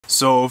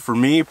So for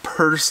me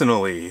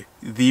personally,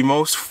 the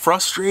most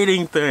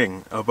frustrating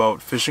thing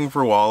about fishing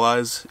for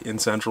walleyes in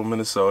central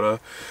Minnesota,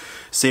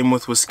 same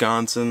with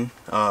Wisconsin,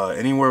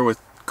 anywhere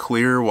with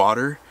clear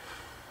water,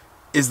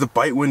 is the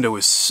bite window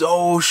is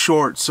so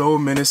short, so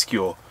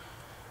minuscule.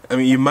 I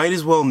mean, you might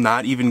as well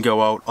not even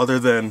go out other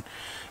than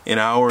an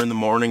hour in the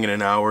morning and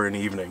an hour in the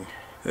evening.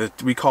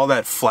 We call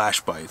that flash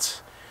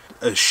bites.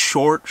 A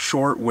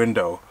short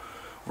window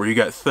where you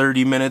got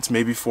 30 minutes,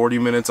 maybe 40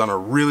 minutes on a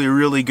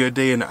really good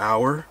day, an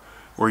hour,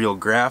 where you'll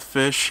graph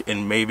fish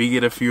and maybe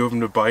get a few of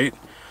them to bite.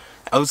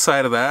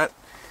 Outside of that,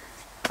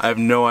 I have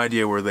no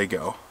idea where they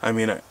go. I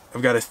mean,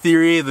 I've got a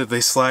theory that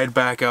they slide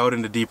back out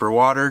into deeper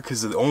water,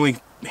 because the only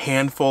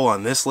handful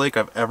on this lake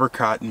I've ever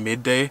caught in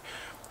midday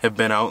have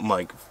been out in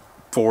like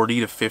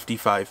 40 to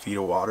 55 feet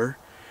of water.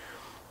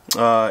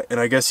 And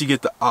I guess you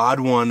get the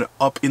odd one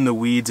up in the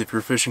weeds if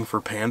you're fishing for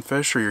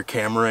panfish or you're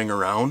cameraing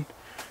around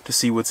to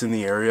see what's in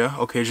the area.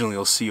 Occasionally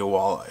you'll see a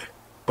walleye,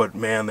 but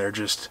man, they're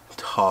just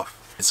tough.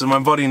 So my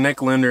buddy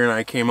Nick Lindner and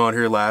I came out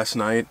here last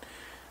night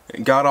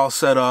and got all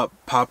set up,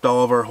 popped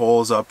all of our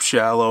holes up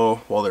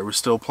shallow while there was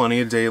still plenty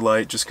of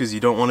daylight, just because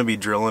you don't want to be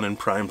drilling in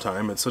prime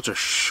time. It's such a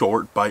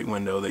short bite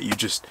window that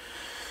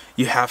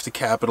you have to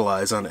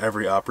capitalize on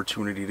every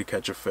opportunity to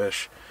catch a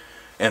fish.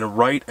 And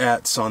right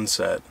at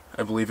sunset,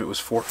 I believe it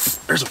was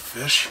there's a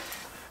fish?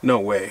 No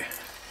way.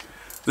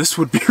 This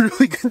would be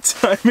really good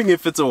timing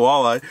if it's a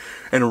walleye.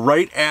 And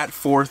right at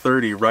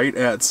 4:30, right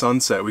at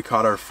sunset, we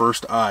caught our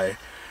first eye.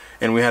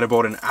 And we had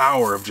about an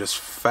hour of just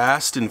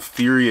fast and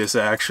furious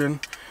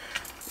action.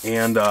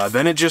 And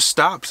then it just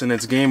stops and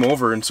it's game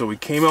over. And so we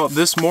came out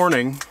this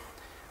morning.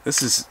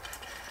 This is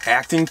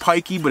acting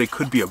pikey, but it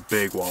could be a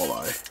big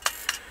walleye.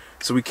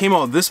 So we came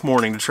out this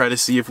morning to try to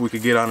see if we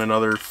could get on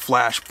another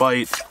flash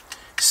bite,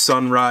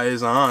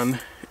 sunrise on.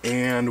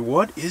 And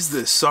what is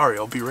this? Sorry,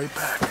 I'll be right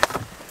back.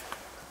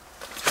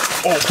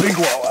 Oh, big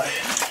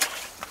walleye.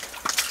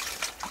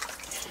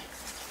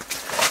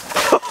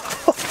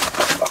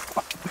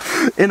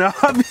 And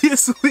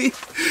obviously,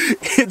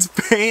 it's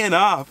paying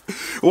off.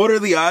 What are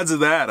the odds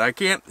of that? I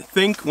can't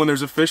think when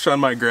there's a fish on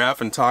my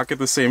graph and talk at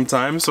the same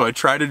time, so I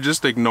try to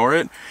just ignore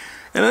it.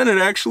 And then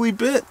it actually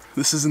bit.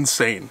 This is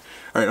insane.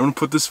 Alright, I'm going to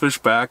put this fish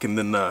back and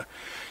then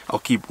I'll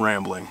keep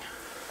rambling.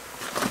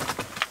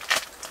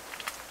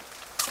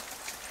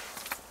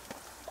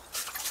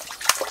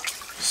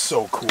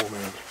 So cool,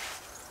 man.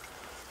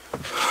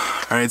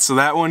 Alright, so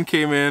that one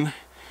came in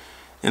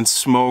and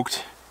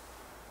smoked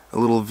a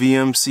little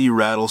VMC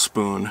Rattle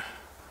Spoon.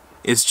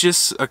 It's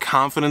just a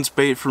confidence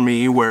bait for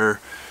me,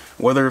 where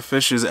whether a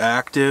fish is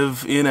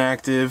active,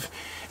 inactive,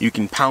 you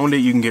can pound it,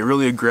 you can get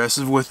really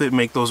aggressive with it,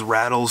 make those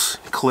rattles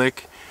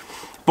click,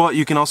 but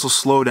you can also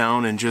slow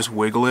down and just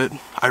wiggle it.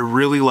 I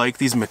really like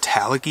these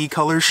metallic-y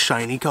colors,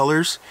 shiny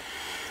colors,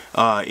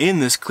 in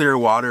this clear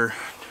water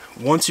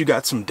once you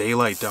got some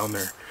daylight down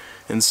there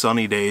and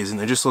sunny days, and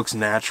it just looks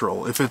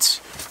natural. If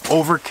it's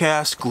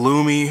overcast,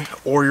 gloomy,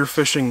 or you're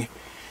fishing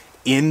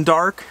in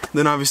dark,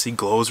 then obviously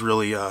glows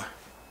really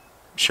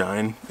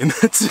shine in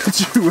that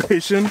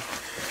situation.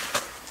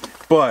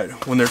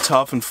 But when they're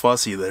tough and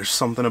fussy, there's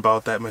something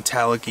about that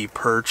metallic-y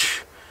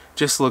perch,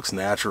 just looks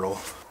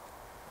natural.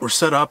 We're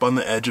set up on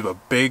the edge of a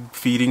big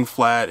feeding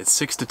flat. It's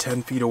 6 to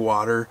 10 feet of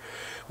water.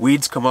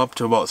 Weeds come up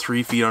to about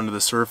 3 feet under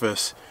the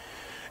surface.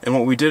 And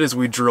what we did is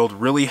we drilled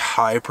really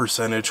high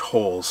percentage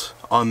holes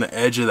on the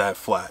edge of that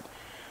flat.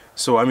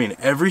 So I mean,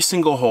 every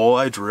single hole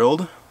I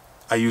drilled,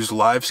 I used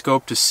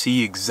LiveScope to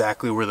see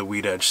exactly where the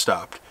weed edge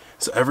stopped.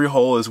 So every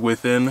hole is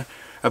within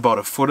about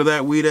a foot of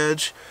that weed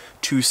edge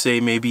to, say,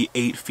 maybe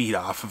 8 feet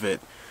off of it.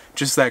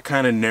 Just that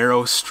kind of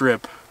narrow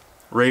strip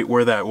right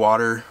where that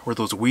water, where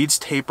those weeds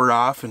taper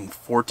off in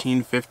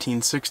 14,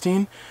 15,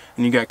 16,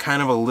 and you got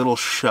kind of a little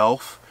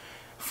shelf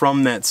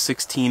from that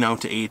 16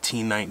 out to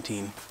 18,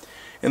 19.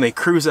 And they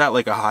cruise that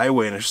like a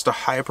highway, and it's just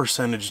a high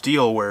percentage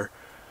deal where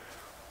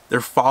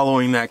they're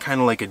following that kind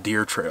of like a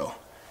deer trail.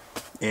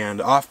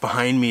 And off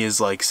behind me is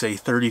like, say,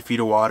 30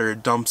 feet of water.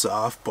 It dumps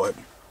off, but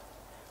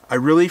I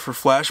really, for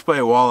flash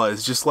bite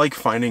walleyes, just like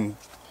finding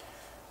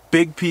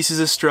big pieces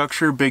of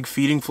structure, big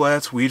feeding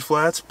flats, weed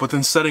flats, but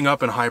then setting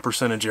up in high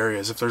percentage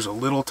areas. If there's a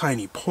little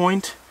tiny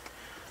point,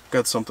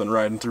 got something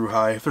riding through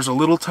high. If there's a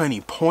little tiny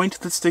point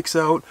that sticks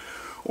out,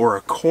 or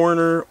a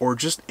corner, or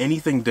just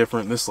anything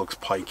different, this looks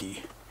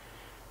pikey.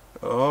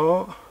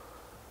 Oh.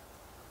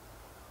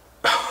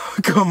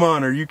 Come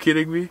on, are you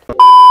kidding me?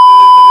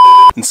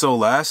 And so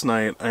last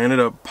night, I ended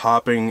up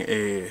popping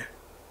a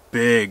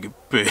big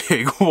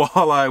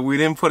walleye. We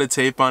didn't put a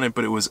tape on it,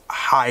 but it was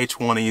high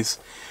 20s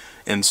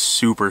and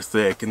super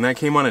thick. And that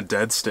came on a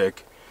dead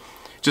stick.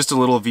 Just a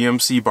little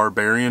VMC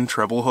Barbarian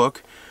treble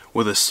hook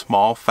with a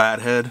small fat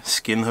head,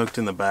 skin hooked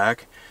in the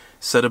back,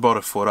 set about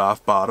a foot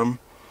off bottom.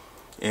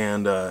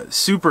 And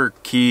super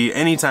key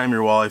anytime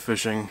you're walleye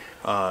fishing,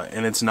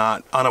 and it's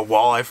not on a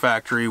walleye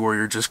factory where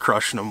you're just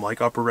crushing them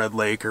like Upper Red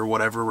Lake or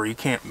whatever, where you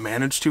can't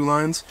manage 2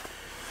 lines.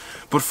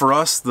 But for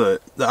us, the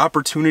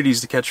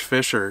opportunities to catch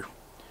fish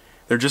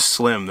they're just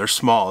slim, they're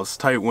small, it's a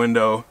tight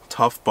window,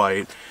 tough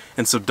bite,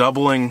 and so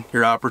doubling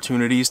your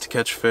opportunities to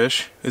catch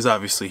fish is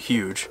obviously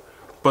huge.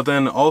 But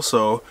then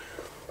also,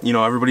 you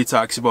know, everybody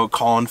talks about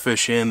calling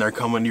fish in, they're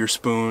coming to your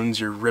spoons,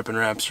 your ripping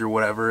wraps, your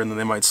whatever, and then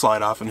they might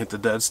slide off and hit the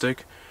dead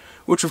stick,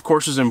 which of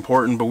course is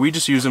important, but we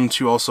just use them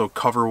to also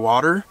cover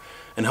water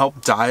and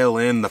help dial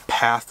in the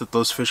path that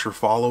those fish are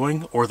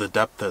following or the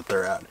depth that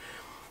they're at.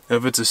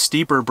 If it's a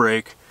steeper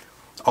break,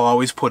 I'll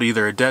always put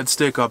either a dead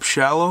stick up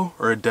shallow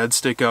or a dead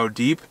stick out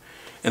deep,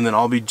 and then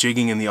I'll be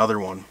jigging in the other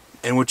one.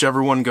 And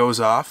whichever one goes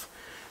off,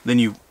 then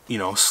you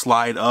know,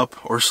 slide up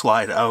or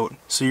slide out,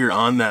 so you're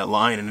on that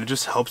line, and it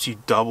just helps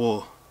you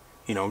double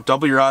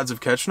your odds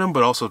of catching them,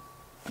 but also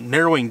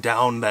narrowing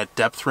down that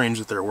depth range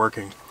that they're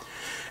working.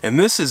 And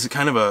this is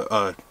kind of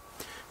a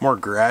more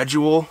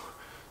gradual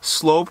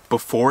slope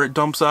before it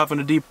dumps off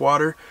into deep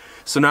water.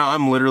 So now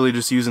I'm literally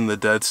just using the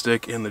dead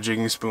stick and the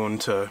jigging spoon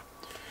to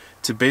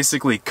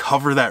basically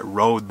cover that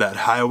road, that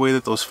highway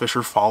that those fish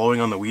are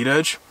following on the weed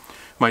edge.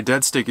 My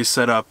dead stick is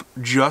set up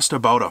just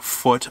about a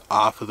foot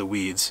off of the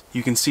weeds.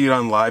 You can see it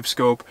on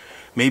LiveScope,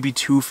 maybe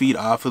 2 feet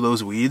off of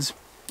those weeds,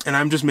 and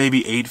I'm just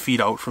maybe 8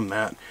 feet out from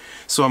that.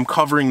 So I'm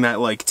covering that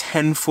like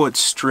 10-foot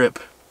strip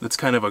that's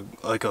kind of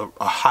like a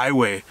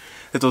highway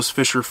that those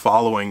fish are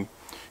following,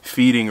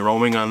 feeding,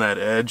 roaming on that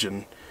edge,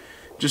 and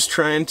just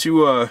trying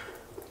to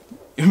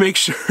make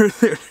sure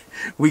that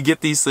we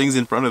get these things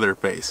in front of their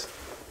face.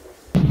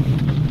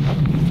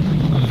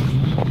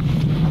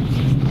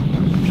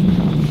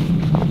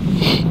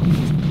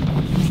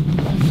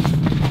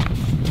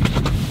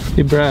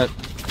 Hey Brett.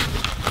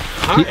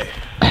 Hi.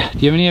 Do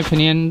you have any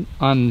opinions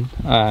on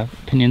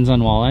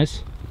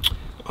walleyes?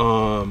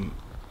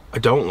 I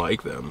don't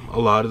like them a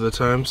lot of the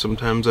time.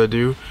 Sometimes I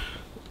do.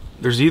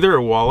 There's either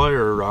a walleye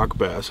or a rock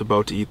bass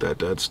about to eat that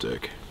dead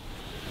stick.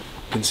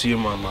 You can see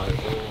him on live.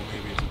 Oh,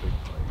 maybe it's a big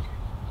pike.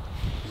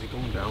 Is it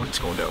going down? It's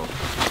going down.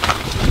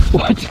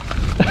 What?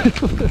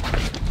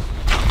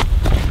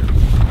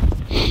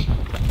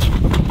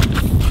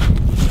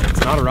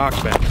 It's not a rock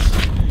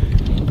bass.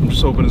 I'm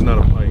just hoping it's not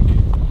a pike.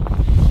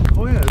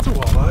 Oh yeah, it's a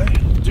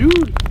walleye.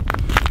 Dude!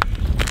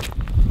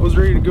 I was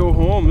ready to go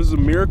home. This is a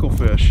miracle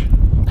fish.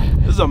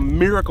 This is a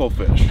miracle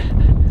fish.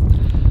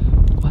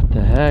 What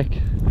the heck?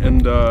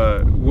 And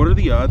what are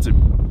the odds it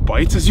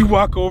bites as you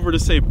walk over to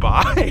say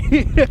bye?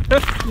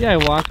 Yeah, I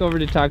walk over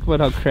to talk about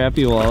how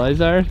crappy walleyes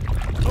are.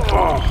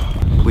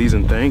 Oh, please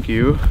and thank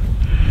you.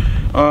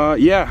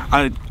 Yeah,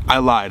 I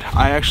lied.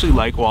 I actually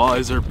like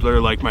walleyes.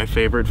 They're like my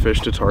favorite fish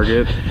to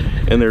target,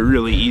 and they're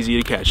really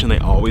easy to catch, and they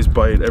always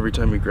bite every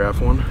time you graph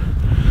one.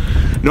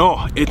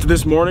 No,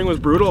 this morning was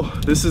brutal.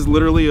 This is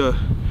literally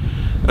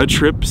a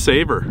trip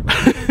saver.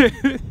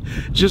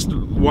 Just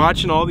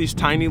watching all these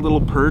tiny little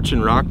perch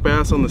and rock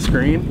bass on the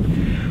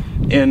screen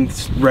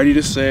and ready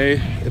to say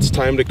it's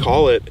time to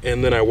call it,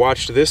 and then I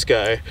watched this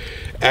guy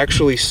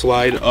actually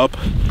slide up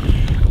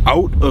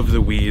out of the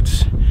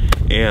weeds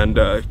and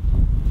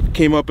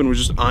came up and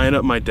was just eyeing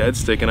up my dead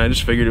stick, and I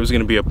just figured it was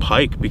gonna be a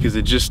pike, because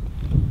it just,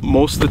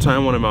 most of the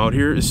time when I'm out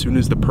here, as soon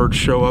as the perch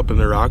show up and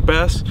the rock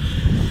bass,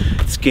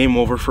 it's game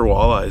over for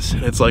walleyes.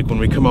 It's like when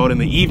we come out in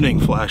the evening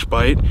flash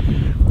bite,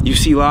 you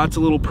see lots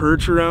of little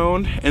perch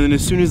around, and then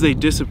as soon as they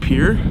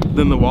disappear,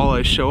 then the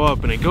walleyes show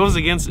up, and it goes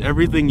against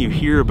everything you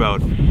hear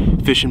about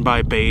fishing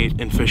by bait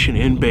and fishing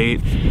in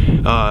bait,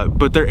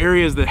 but they're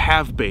areas that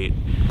have bait,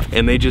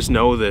 and they just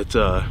know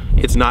that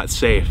it's not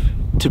safe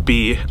to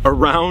be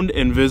around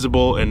and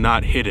visible and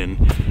not hidden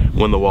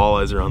when the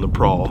walleyes are on the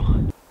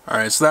prowl.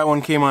 Alright, so that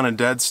one came on a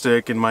dead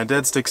stick, and my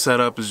dead stick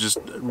setup is just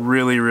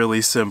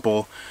really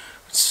simple.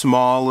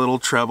 Small little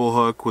treble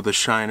hook with a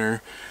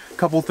shiner. A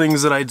couple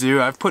things that I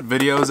do, I've put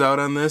videos out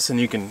on this, and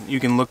you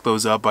can look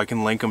those up. I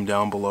can link them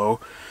down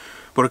below.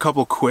 But a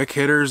couple quick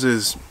hitters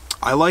is,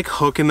 I like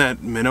hooking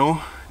that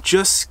minnow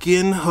just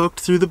skin hooked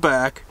through the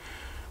back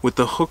with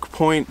the hook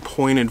point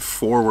pointed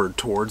forward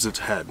towards its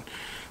head.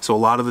 So a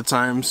lot of the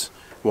times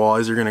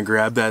walleyes are going to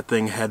grab that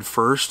thing head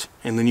first,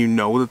 and then you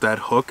know that that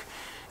hook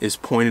is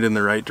pointed in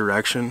the right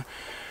direction.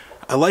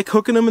 I like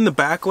hooking them in the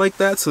back like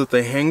that so that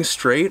they hang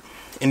straight,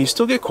 and you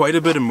still get quite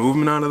a bit of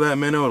movement out of that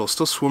minnow. It'll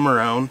still swim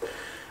around.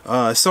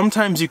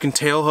 Sometimes you can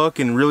tail hook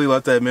and really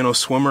let that minnow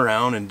swim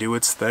around and do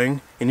its thing,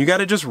 and you got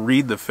to just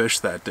read the fish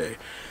that day.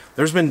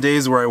 There's been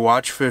days where I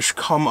watch fish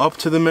come up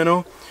to the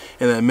minnow,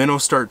 and that minnow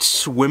starts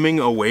swimming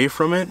away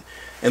from it,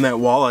 and that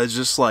walleye is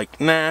just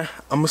like, nah,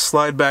 I'm gonna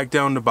slide back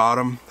down to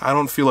bottom. I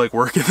don't feel like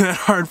working that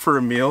hard for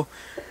a meal.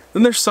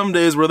 Then there's some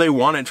days where they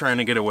want it trying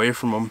to get away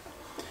from them.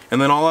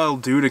 And then all I'll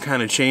do to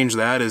kind of change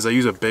that is I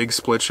use a big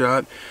split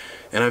shot,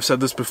 and I've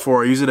said this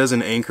before, I use it as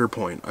an anchor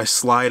point. I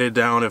slide it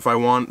down if I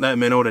want that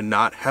minnow to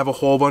not have a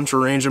whole bunch of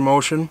range of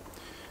motion,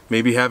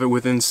 maybe have it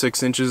within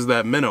 6 inches of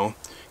that minnow,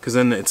 because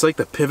then it's like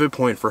the pivot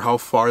point for how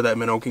far that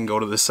minnow can go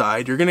to the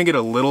side. You're gonna get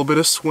a little bit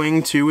of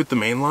swing too with the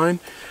main line,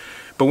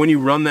 but when you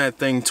run that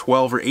thing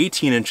 12 or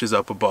 18 inches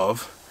up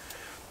above,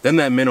 then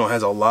that minnow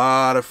has a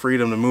lot of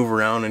freedom to move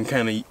around and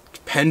kind of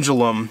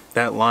pendulum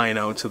that line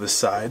out to the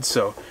side.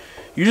 So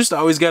You just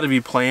always got to be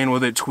playing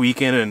with it,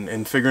 tweaking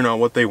and figuring out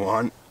what they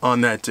want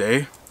on that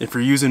day. If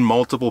you're using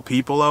multiple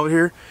people out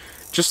here,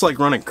 just like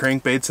running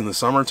crankbaits in the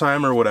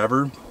summertime or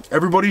whatever,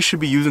 everybody should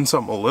be using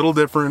something a little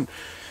different.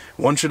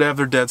 One should have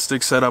their dead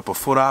stick set up a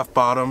foot off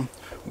bottom,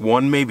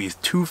 one maybe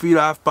 2 feet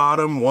off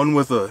bottom, one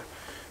with a,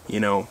 you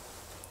know,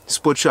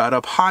 split shot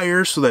up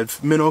higher so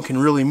that minnow can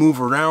really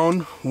move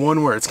around,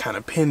 one where it's kind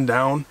of pinned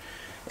down.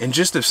 And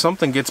just if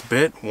something gets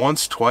bit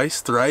once, twice,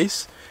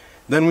 thrice,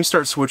 then we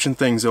start switching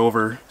things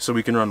over so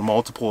we can run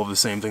multiple of the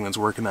same thing that's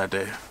working that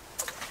day.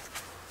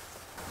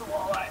 The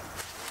walleye.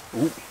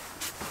 Ooh.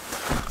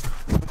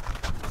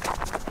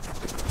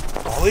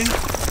 Ollie?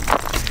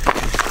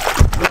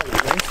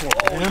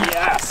 Oh,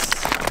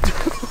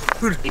 yes.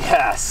 Dude.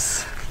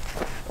 Yes.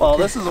 Well,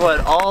 this is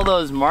what all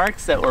those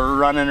marks that were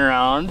running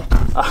around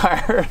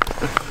are.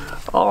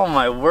 Oh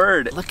my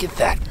word. Look at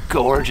that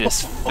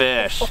gorgeous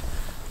fish.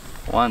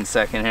 1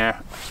 second here.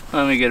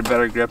 Let me get a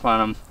better grip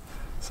on him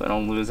so I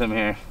don't lose him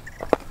here.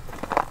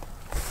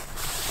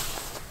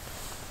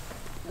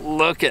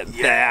 Look at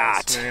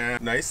that.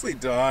 Man. Nicely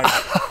done.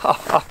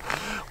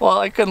 Well,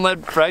 I couldn't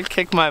let Fred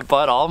kick my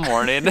butt all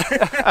morning.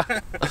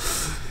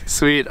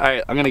 Sweet. All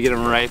right, I'm gonna get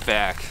him right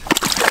back.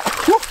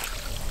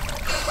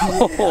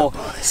 Oh,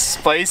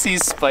 spicy,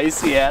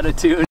 spicy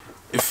attitude.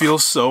 It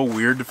feels so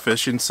weird to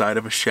fish inside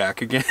of a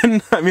shack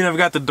again. I mean, I've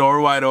got the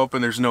door wide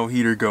open, there's no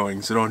heater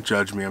going, so don't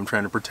judge me. I'm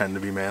trying to pretend to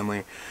be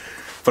manly.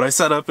 But I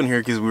set up in here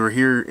because we were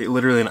here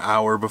literally an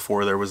hour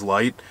before there was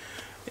light,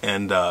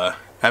 and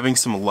having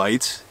some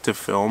light to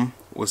film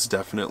was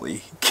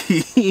definitely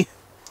key.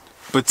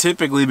 But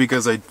typically,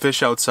 because I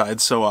fish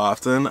outside so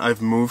often,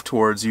 I've moved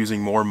towards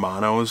using more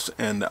monos,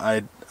 and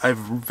I've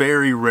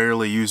very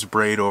rarely used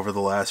braid over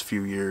the last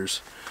few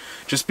years.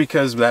 Just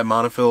because that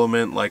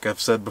monofilament, like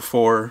I've said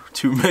before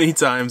too many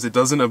times, it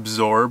doesn't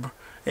absorb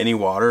any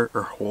water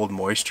or hold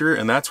moisture,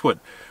 and that's what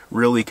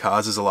really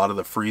causes a lot of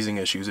the freezing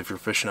issues if you're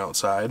fishing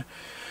outside.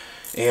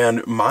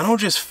 And mono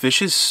just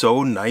fishes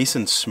so nice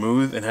and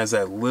smooth and has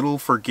that little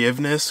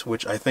forgiveness,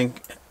 which I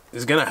think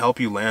is going to help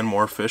you land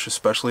more fish,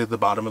 especially at the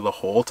bottom of the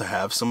hole, to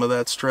have some of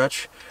that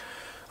stretch.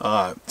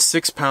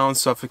 6 pound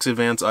Sufix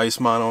Advanced Ice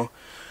Mono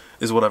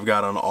is what I've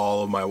got on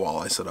all of my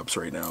walleye setups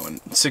right now,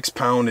 and 6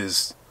 pound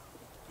is,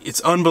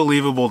 it's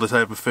unbelievable the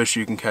type of fish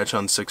you can catch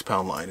on 6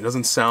 pound line. It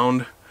doesn't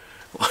sound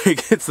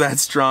like it's that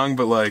strong,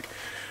 but like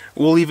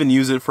we'll even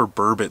use it for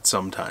burbot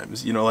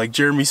sometimes. You know, like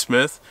Jeremy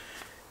Smith,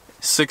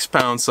 6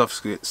 pound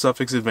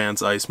Sufix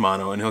Advanced Ice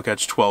Mono, and he'll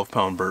catch 12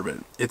 pound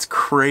burbot. It's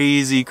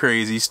crazy,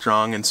 crazy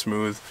strong and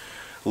smooth,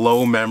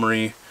 low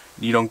memory.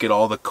 You don't get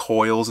all the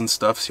coils and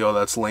stuff. See how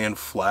that's laying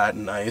flat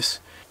and nice.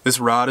 This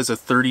rod is a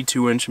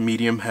 32-inch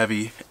medium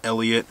heavy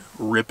Elliott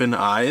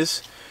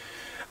Rippineyes.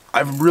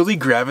 I've really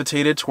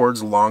gravitated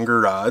towards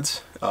longer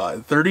rods.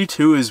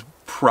 32 is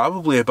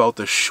probably about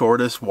the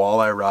shortest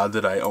walleye rod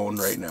that I own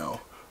right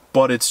now.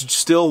 But it's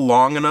still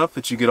long enough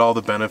that you get all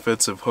the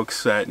benefits of hook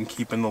set and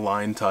keeping the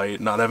line tight,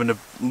 not having to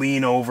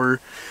lean over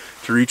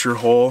to reach your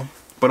hole,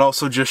 but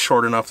also just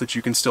short enough that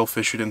you can still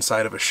fish it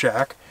inside of a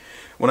shack.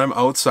 When I'm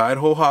outside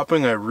hole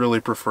hopping, I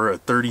really prefer a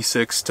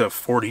 36 to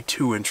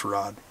 42 inch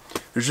rod.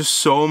 There's just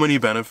so many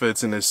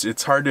benefits, and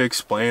it's hard to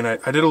explain.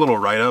 I did a little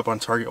write-up on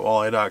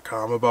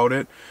targetwalleye.com about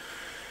it,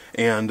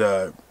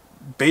 and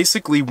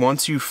basically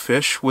once you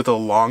fish with a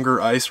longer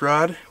ice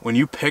rod, when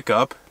you pick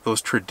up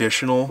those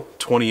traditional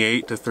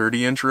 28 to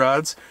 30 inch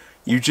rods,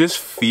 you just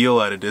feel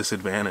at a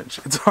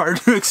disadvantage. It's hard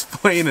to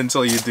explain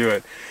until you do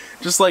it.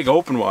 Just like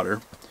open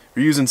water.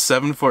 You're using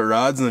 7-foot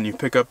rods and then you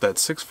pick up that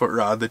 6-foot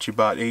rod that you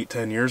bought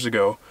 8-10 years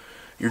ago.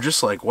 You're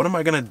just like, what am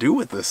I gonna do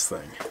with this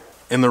thing?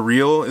 And the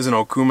reel is an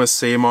Okuma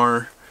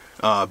Ceymar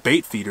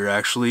Baitfeeder,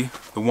 actually,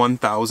 the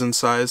 1000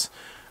 size.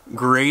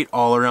 Great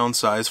all-around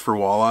size for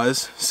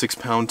walleyes, 6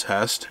 pound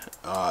test.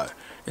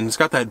 And it's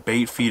got that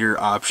Baitfeeder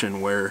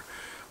option where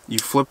you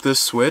flip this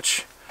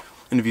switch,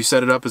 and if you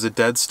set it up as a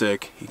dead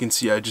stick, you can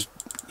see I just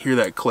hear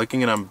that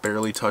clicking and I'm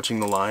barely touching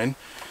the line.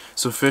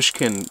 So fish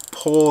can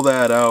pull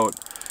that out,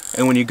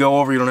 and when you go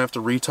over, you don't have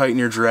to retighten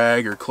your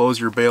drag or close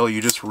your bail,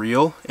 you just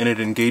reel, and it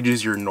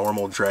engages your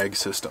normal drag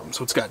system.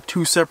 So it's got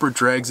 2 separate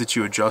drags that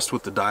you adjust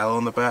with the dial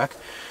on the back.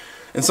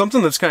 And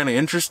something that's kind of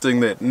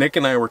interesting that Nick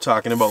and I were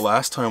talking about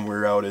last time we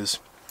were out is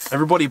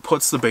everybody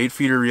puts the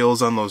Baitfeeder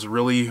reels on those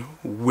really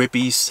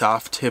whippy,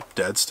 soft tip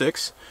dead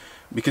sticks.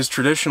 Because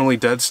traditionally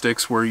dead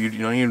sticks where you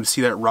don't even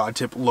see that rod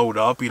tip load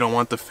up, you don't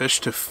want the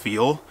fish to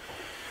feel.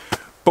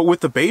 But with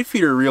the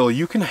Baitfeeder reel,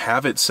 you can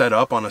have it set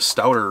up on a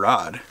stouter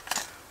rod.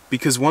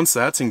 Because once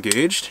that's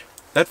engaged,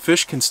 that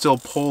fish can still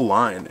pull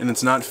line and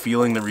it's not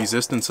feeling the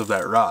resistance of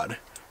that rod.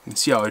 You can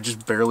see how I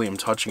just barely am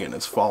touching it and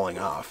it's falling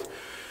off.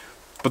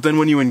 But then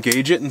when you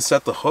engage it and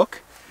set the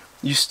hook,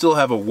 you still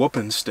have a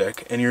whooping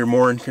stick and you're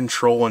more in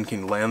control and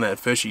can land that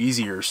fish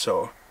easier.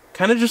 So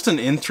kind of just an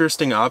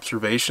interesting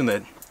observation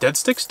that dead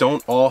sticks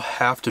don't all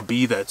have to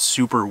be that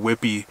super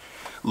whippy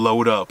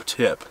load up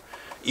tip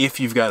if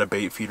you've got a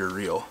Baitfeeder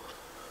reel.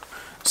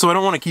 So I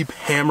don't want to keep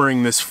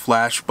hammering this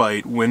flash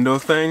bite window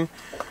thing,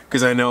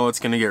 because I know it's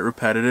going to get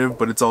repetitive,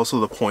 but it's also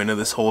the point of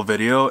this whole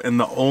video and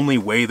the only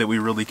way that we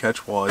really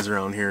catch walleyes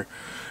around here.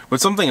 But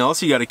something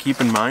else you got to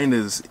keep in mind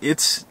is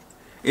it's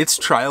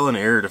trial and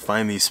error to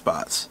find these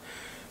spots,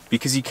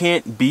 because you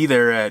can't be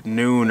there at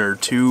noon or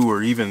 2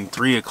 or even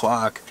 3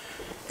 o'clock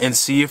and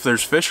see if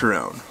there's fish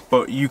around.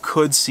 But you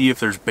could see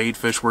if there's bait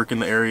fish working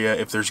the area,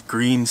 if there's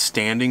green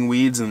standing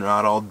weeds and they're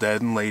not all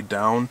dead and laid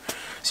down.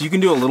 So you can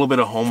do a little bit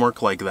of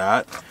homework like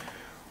that.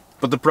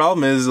 But the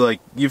problem is, like,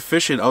 you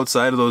fish it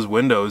outside of those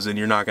windows and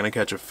you're not going to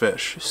catch a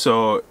fish.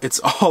 So it's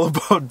all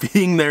about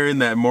being there in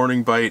that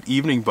morning bite,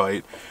 evening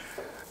bite,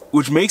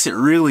 which makes it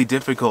really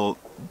difficult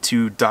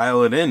to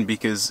dial it in,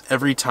 because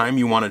every time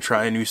you want to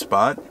try a new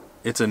spot,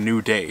 it's a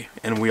new day.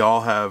 And we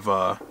all have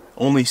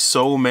only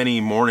so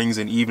many mornings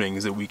and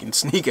evenings that we can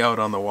sneak out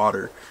on the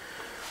water.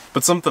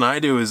 But something I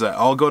do is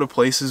I'll go to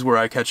places where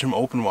I catch them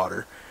open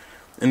water.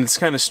 And it's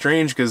kind of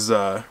strange because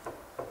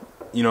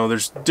you know,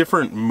 there's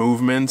different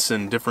movements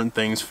and different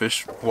things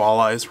fish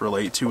walleyes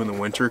relate to in the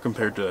winter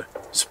compared to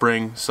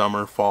spring,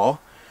 summer, fall.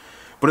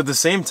 But at the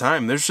same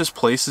time, there's just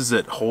places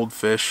that hold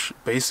fish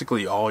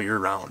basically all year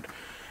round.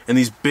 And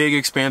these big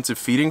expansive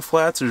feeding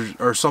flats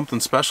are something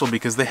special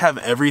because they have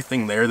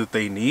everything there that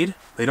they need.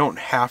 They don't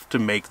have to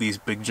make these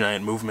big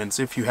giant movements.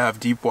 If you have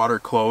deep water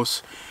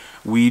close,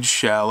 weeds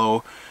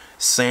shallow,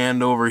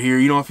 sand over here,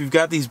 you know, if you've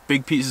got these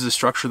big pieces of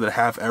structure that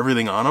have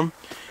everything on them,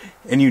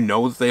 and you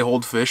know that they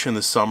hold fish in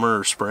the summer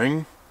or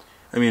spring,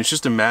 I mean, it's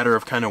just a matter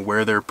of kind of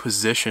where they're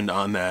positioned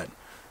on that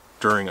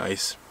during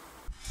ice.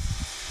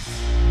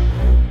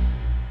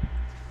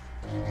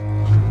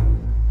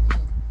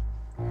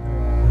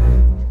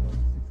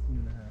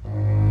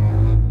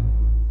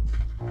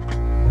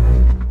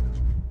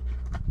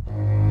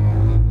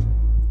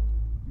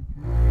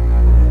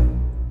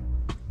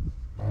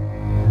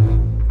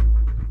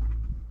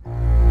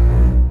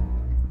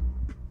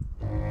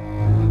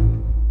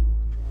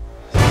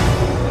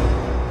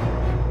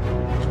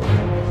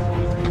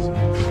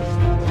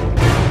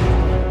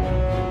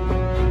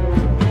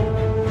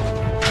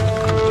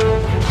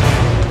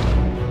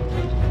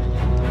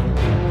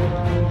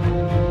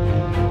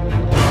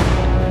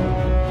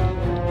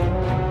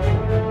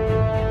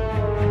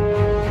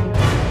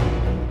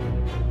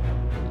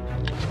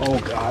 Oh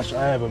gosh,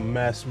 I have a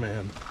mess,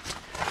 man.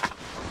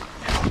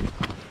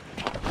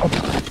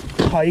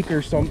 A pike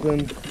or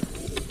something.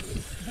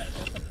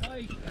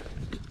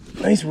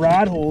 Nice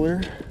rod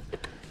holder.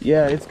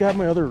 Yeah, it's got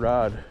my other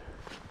rod.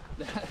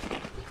 That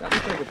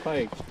looks like a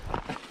pike.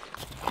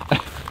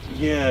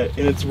 Yeah,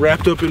 and it's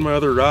wrapped up in my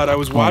other rod. I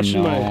was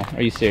watching my...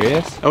 Are you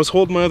serious? I was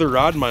holding my other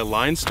rod and my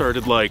line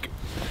started like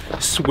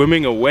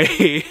swimming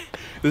away.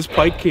 This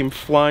pike came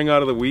flying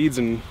out of the weeds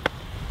and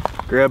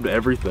grabbed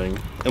everything.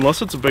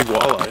 Unless it's a big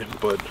walleye,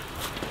 but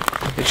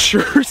it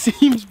sure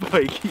seems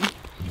pikey.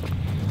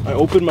 I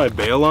opened my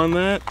bail on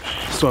that,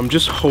 so I'm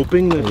just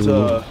hoping that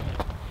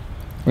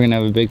we're gonna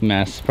have a big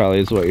mess, probably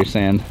is what you're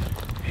saying.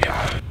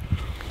 Yeah.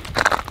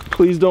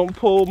 Please don't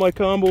pull my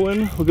combo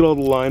in. Look at all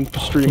the line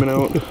streaming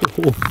out.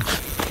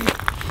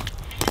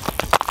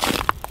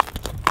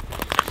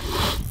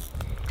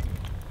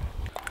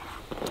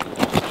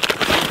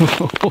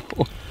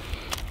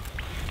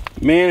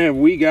 Man, have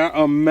we got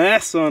a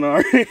mess on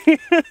our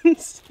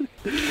hands.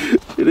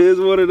 It is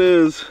what it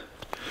is.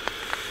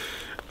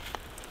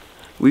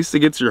 At least it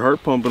gets your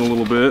heart pumping a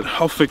little bit.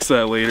 I'll fix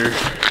that later.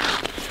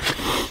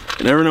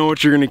 You never know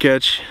what you're gonna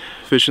catch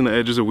fishing the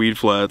edges of weed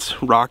flats.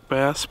 Rock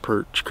bass,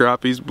 perch,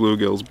 crappies,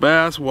 bluegills,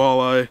 bass,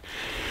 walleye,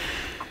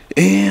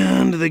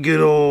 and the good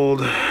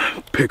old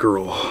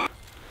pickerel.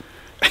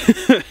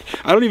 I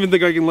don't even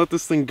think I can let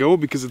this thing go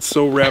because it's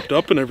so wrapped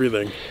up in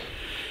everything.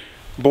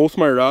 Both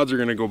my rods are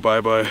gonna go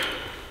bye-bye.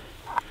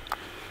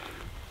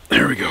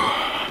 There we go.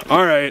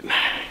 All right.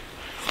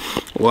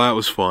 Well, that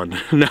was fun.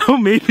 Now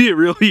maybe it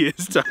really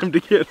is time to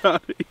get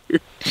out of here.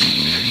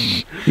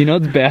 You know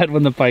it's bad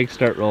when the pikes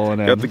start rolling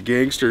in. Got the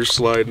gangsters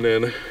sliding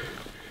in.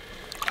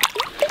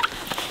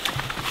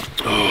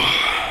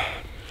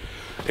 Oh,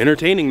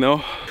 entertaining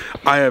though.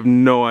 I have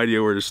no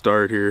idea where to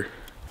start here.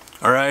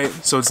 All right,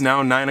 so it's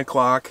now 9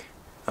 o'clock.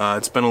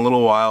 It's been a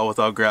little while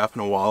without graphing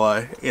a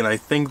walleye, and I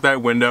think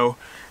that window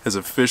is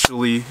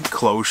officially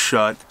closed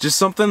shut. Just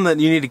something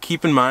that you need to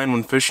keep in mind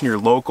when fishing your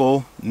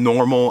local,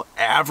 normal,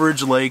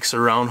 average lakes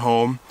around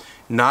home.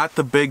 Not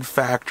the big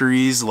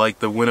factories like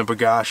the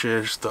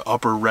Winnibigoshish, the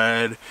Upper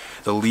Red,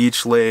 the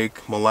Leech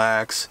Lake, Mille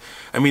Lacs.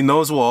 I mean,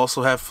 those will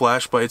also have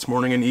flash bites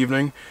morning and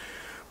evening.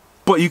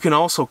 But you can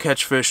also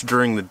catch fish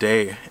during the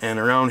day. And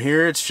around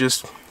here, it's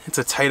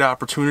a tight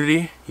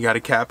opportunity. You got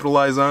to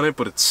capitalize on it,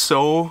 but it's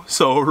so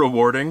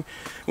rewarding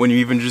when you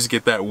even just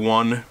get that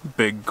one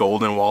big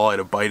golden walleye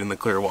to bite in the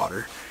clear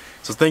water.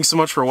 So thanks so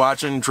much for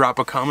watching. Drop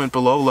a comment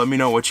below. Let me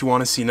know what you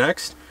want to see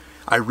next.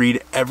 I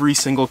read every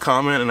single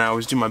comment and I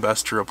always do my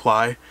best to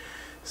reply.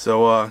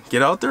 So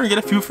get out there and get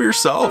a few for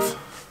yourself.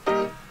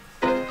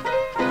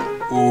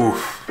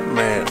 Oof,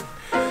 man.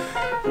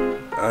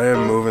 I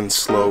am moving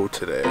slow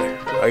today.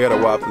 I got a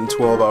whopping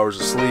 12 hours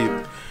of sleep.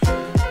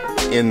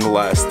 in the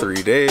last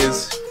 3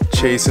 days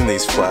chasing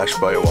these flash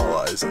bite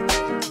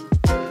walleyes.